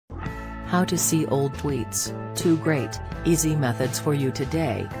How to see old tweets, 2 great, easy methods for you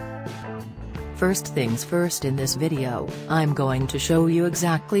today. First things first, in this video, I'm going to show you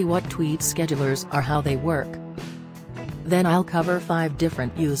exactly what tweet schedulers are, how they work. Then I'll cover 5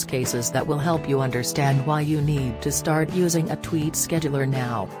 different use cases that will help you understand why you need to start using a tweet scheduler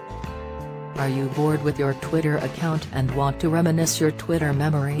now. Are you bored with your Twitter account and want to reminisce your Twitter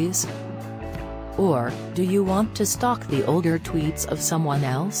memories? Or, do you want to stalk the older tweets of someone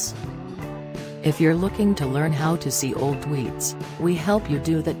else? If you're looking to learn how to see old tweets, we help you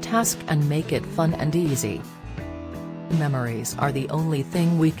do that task and make it fun and easy. Memories are the only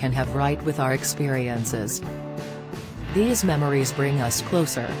thing we can have right with our experiences. These memories bring us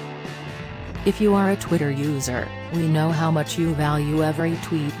closer. If you are a Twitter user, we know how much you value every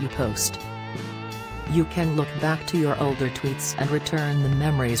tweet you post. You can look back to your older tweets and return the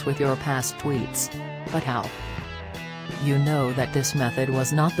memories with your past tweets. But how? You know that this method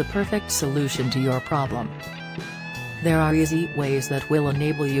was not the perfect solution to your problem. There are easy ways that will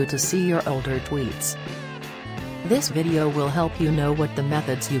enable you to see your older tweets. This video will help you know what the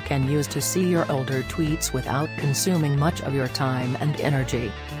methods you can use to see your older tweets without consuming much of your time and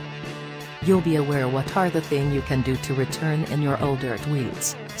energy. You'll be aware what are the things you can do to return in your older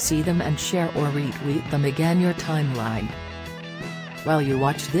tweets, see them and share or retweet them again your timeline. While you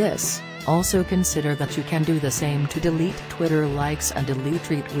watch this, also consider that you can do the same to delete Twitter likes and delete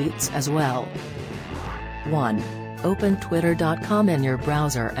retweets as well. 1. Open twitter.com in your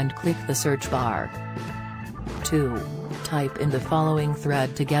browser and click the search bar. 2. Type in the following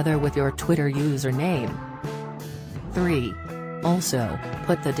thread together with your Twitter username. 3. Also,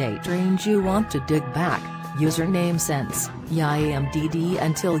 put the date range you want to dig back, username since YAMDD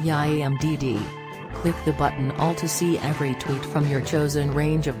until YAMDD. Click the button All to see every tweet from your chosen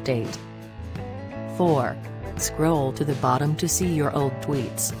range of date. 4. Scroll to the bottom to see your old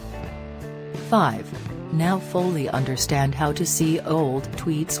tweets. 5. Now fully understand how to see old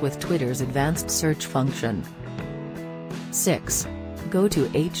tweets with Twitter's advanced search function. 6. Go to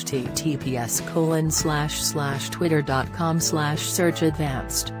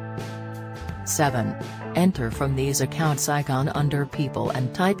https://twitter.com/searchadvanced. 7. Enter from these accounts icon under people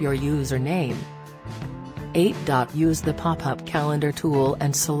and type your username. 8. Use the pop-up calendar tool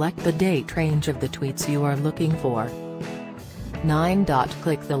and select the date range of the tweets you are looking for. 9.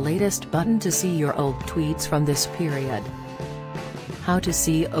 Click the latest button to see your old tweets from this period. How to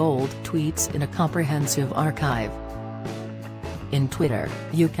see old tweets in a comprehensive archive. In Twitter,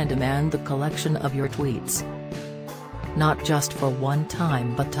 you can demand the collection of your tweets. Not just for one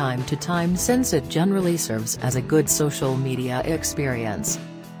time but time to time, since it generally serves as a good social media experience.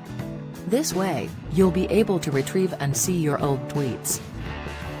 This way, you'll be able to retrieve and see your old tweets.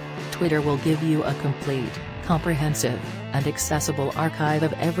 Twitter will give you a complete, comprehensive, and accessible archive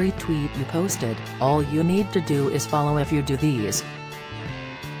of every tweet you posted. All you need to do is follow if you do these.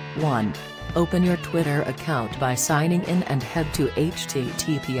 1. Open your Twitter account by signing in and head to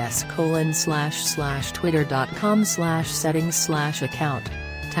https://twitter.com/settings/account.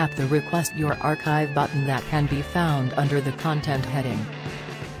 Tap the Request Your Archive button that can be found under the Content heading.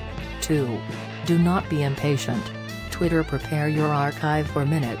 2. Do not be impatient. Twitter prepare your archive for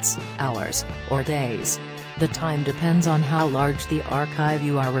minutes, hours, or days. The time depends on how large the archive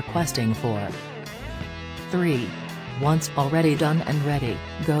you are requesting for. 3. Once already done and ready,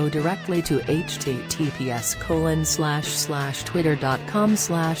 go directly to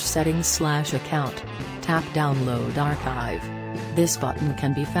https://twitter.com/settings/account. Tap Download Archive. This button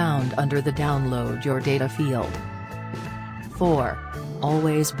can be found under the Download Your Data field. 4.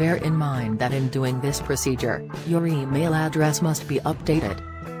 Always bear in mind that in doing this procedure, your email address must be updated.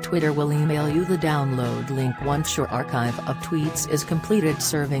 Twitter will email you the download link once your archive of tweets is completed,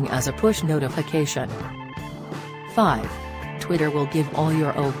 serving as a push notification. 5. Twitter will give all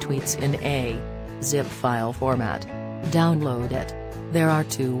your old tweets in a zip file format. Download it. There are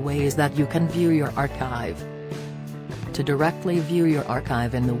 2 ways that you can view your archive. To directly view your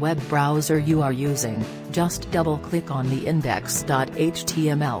archive in the web browser you are using, just double-click on the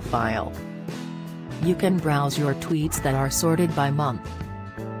index.html file. You can browse your tweets that are sorted by month.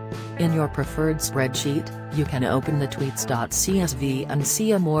 In your preferred spreadsheet, you can open the tweets.csv and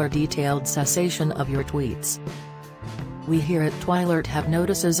see a more detailed cessation of your tweets. We here at Twilert have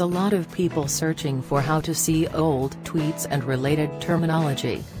notices a lot of people searching for how to see old tweets and related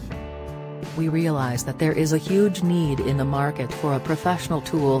terminology. We realize that there is a huge need in the market for a professional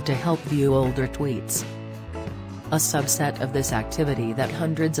tool to help view older tweets. A subset of this activity that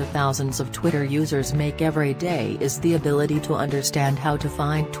hundreds of thousands of Twitter users make every day is the ability to understand how to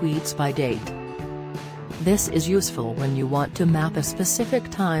find tweets by date. This is useful when you want to map a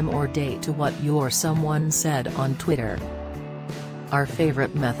specific time or date to what someone said on Twitter. Our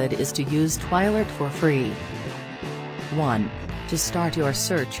favorite method is to use Twilert for free. 1. To start your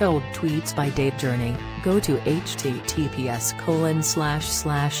search old tweets by date journey, go to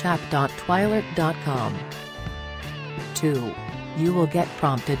https://app.twilert.com. 2. You will get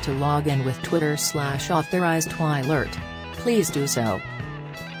prompted to log in with Twitter/authorize Twilert. Please do so.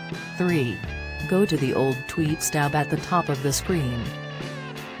 3. Go to the old tweets tab at the top of the screen.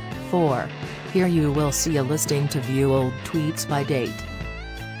 4. Here you will see a listing to view old tweets by date.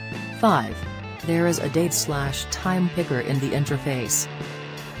 5. There is a date/time picker in the interface.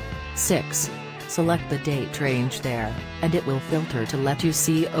 6. Select the date range there, and it will filter to let you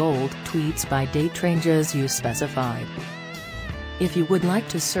see old tweets by date ranges you specified. If you would like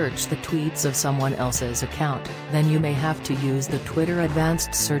to search the tweets of someone else's account, then you may have to use the Twitter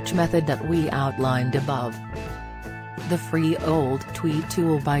advanced search method that we outlined above. The free old tweet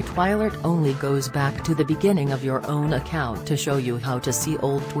tool by Twilert only goes back to the beginning of your own account to show you how to see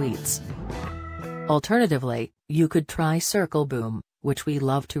old tweets. Alternatively, you could try Circleboom, which we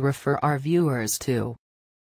love to refer our viewers to.